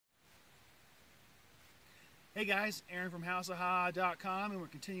Hey guys, Aaron from houseaha.com, and we're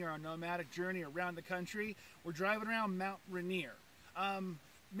continuing our nomadic journey around the country. We're driving around Mount Rainier.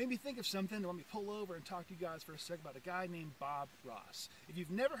 Made me think of something. Let me pull over and talk to you guys for a sec about a guy named Bob Ross. If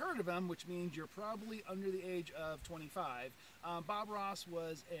you've never heard of him, which means you're probably under the age of 25, Bob Ross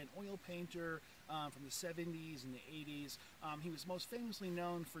was an oil painter from the 70s and the 80s. He was most famously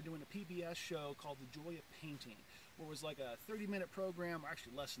known for doing a PBS show called The Joy of Painting, where it was like a 30-minute program, or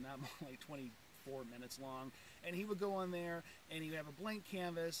actually less than that, more like 24 minutes long, and he would go on there and he would have a blank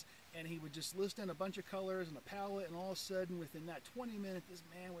canvas and he would just list in a bunch of colors and a palette, and all of a sudden within that 20 minutes this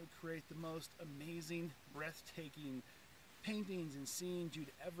man would create the most amazing, breathtaking paintings and scenes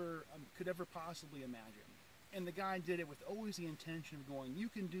you'd ever could ever possibly imagine. And the guy did it with always the intention of going, you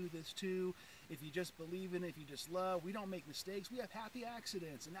can do this too, if you just believe in it, if you just love. We don't make mistakes, we have happy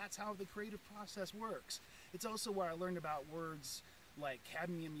accidents, and that's how the creative process works. It's also where I learned about words like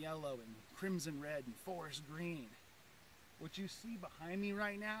cadmium yellow and crimson red and forest green. What you see behind me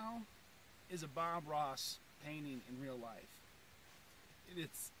right now is a Bob Ross painting in real life. It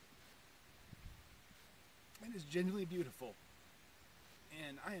is genuinely beautiful,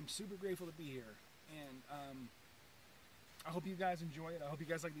 and I am super grateful to be here. And I hope you guys enjoy it. I hope you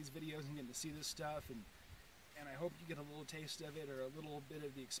guys like these videos and get to see this stuff, and I hope you get a little taste of it, or a little bit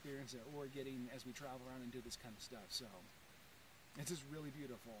of the experience that we're getting as we travel around and do this kind of stuff. So it's just really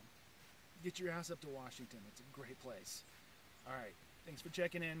beautiful. Get your ass up to Washington. It's a great place. All right, thanks for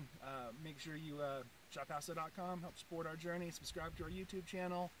checking in. Make sure you shop houseaha.com, help support our journey, subscribe to our YouTube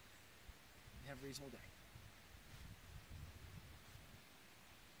channel, and have a reasonable day.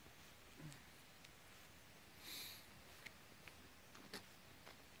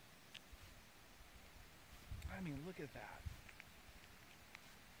 I mean, look at that.